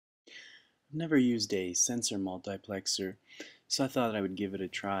I've never used a sensor multiplexer, so I thought I would give it a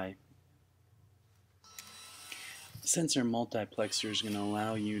try. Sensor multiplexer is going to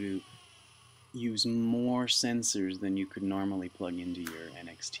allow you to use more sensors than you could normally plug into your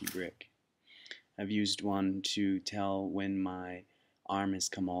NXT brick. I've used one to tell when my arm has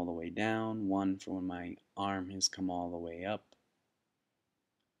come all the way down, one for when my arm has come all the way up.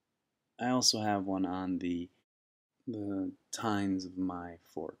 I also have one on the tines of my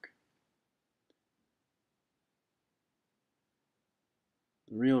fork.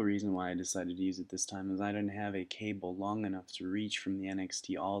 The real reason why I decided to use it this time is I didn't have a cable long enough to reach from the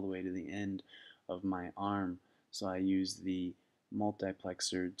NXT all the way to the end of my arm, so I used the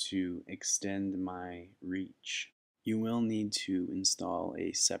multiplexer to extend my reach. You will need to install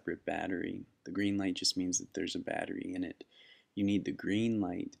a separate battery. The green light just means that there's a battery in it. You need the green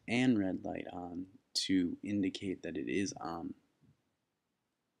light and red light on to indicate that it is on.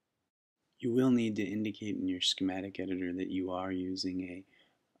 You will need to indicate in your schematic editor that you are using a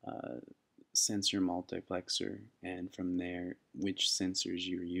sensor multiplexer, and from there which sensors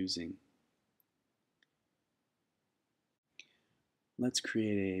you're using. Let's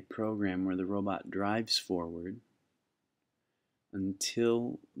create a program where the robot drives forward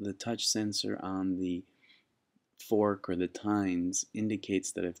until the touch sensor on the fork or the tines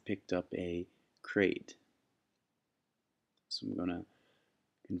indicates that I've picked up a crate. So I'm going to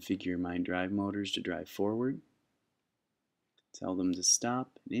configure my drive motors to drive forward. Tell them to stop.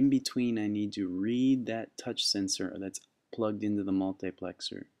 In between, I need to read that touch sensor that's plugged into the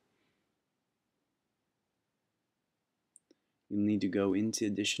multiplexer. You'll need to go into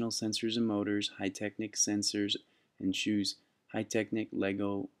additional sensors and motors, high technic sensors, and choose high technic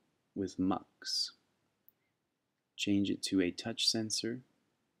Lego with MUX. Change it to a touch sensor.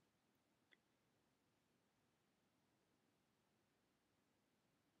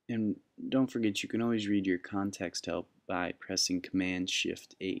 And don't forget, you can always read your context help by pressing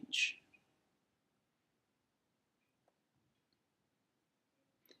Command-Shift-H.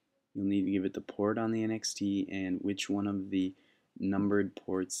 You'll need to give it the port on the NXT and which one of the numbered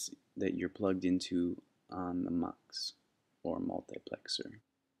ports that you're plugged into on the MUX or multiplexer.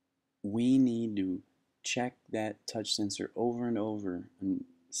 We need to check that touch sensor over and over and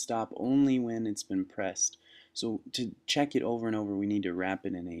stop only when it's been pressed. So to check it over and over, we need to wrap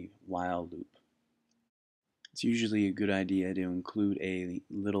it in a while loop. It's usually a good idea to include a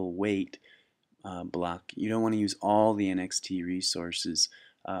little wait block. You don't want to use all the NXT resources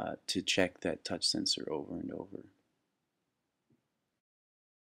to check that touch sensor over and over.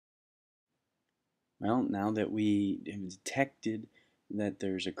 Well, now that we have detected that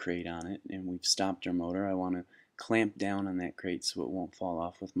there's a crate on it and we've stopped our motor, I want to clamp down on that crate so it won't fall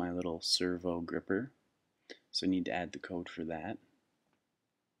off with my little servo gripper. So I need to add the code for that.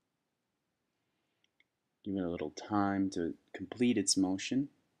 Give it a little time to complete its motion.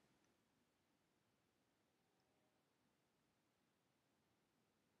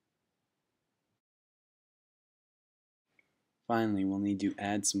 Finally, we'll need to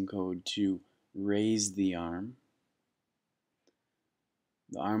add some code to raise the arm.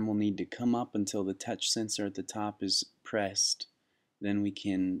 The arm will need to come up until the touch sensor at the top is pressed. Then we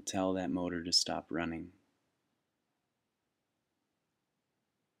can tell that motor to stop running.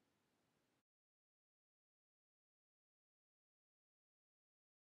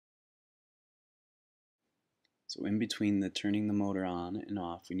 So in between the turning the motor on and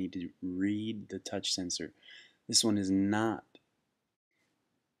off, we need to read the touch sensor. This one is not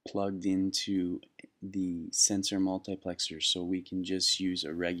plugged into the sensor multiplexer, so we can just use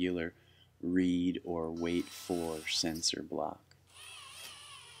a regular read or wait for sensor block.